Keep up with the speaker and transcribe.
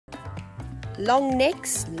Long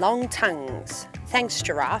necks, long tongues. Thanks,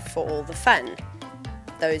 giraffe, for all the fun.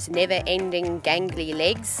 Those never-ending gangly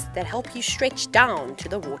legs that help you stretch down to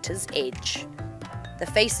the water's edge. The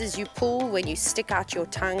faces you pull when you stick out your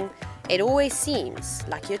tongue, it always seems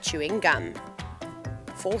like you're chewing gum.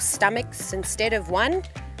 4 stomachs instead of 1,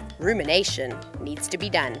 rumination needs to be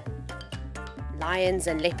done. Lions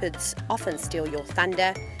and leopards often steal your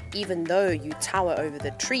thunder, even though you tower over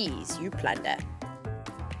the trees you plunder.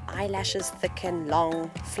 Eyelashes thick and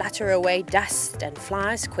long, flutter away dust and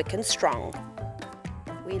flies quick and strong.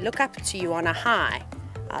 We look up to you on a high.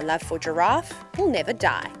 Our love for giraffe will never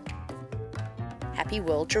die. Happy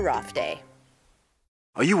World Giraffe Day.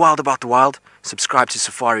 Are you wild about the wild? Subscribe to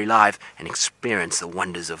Safari Live and experience the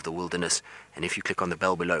wonders of the wilderness. And if you click on the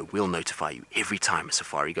bell below, we'll notify you every time a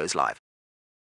safari goes live.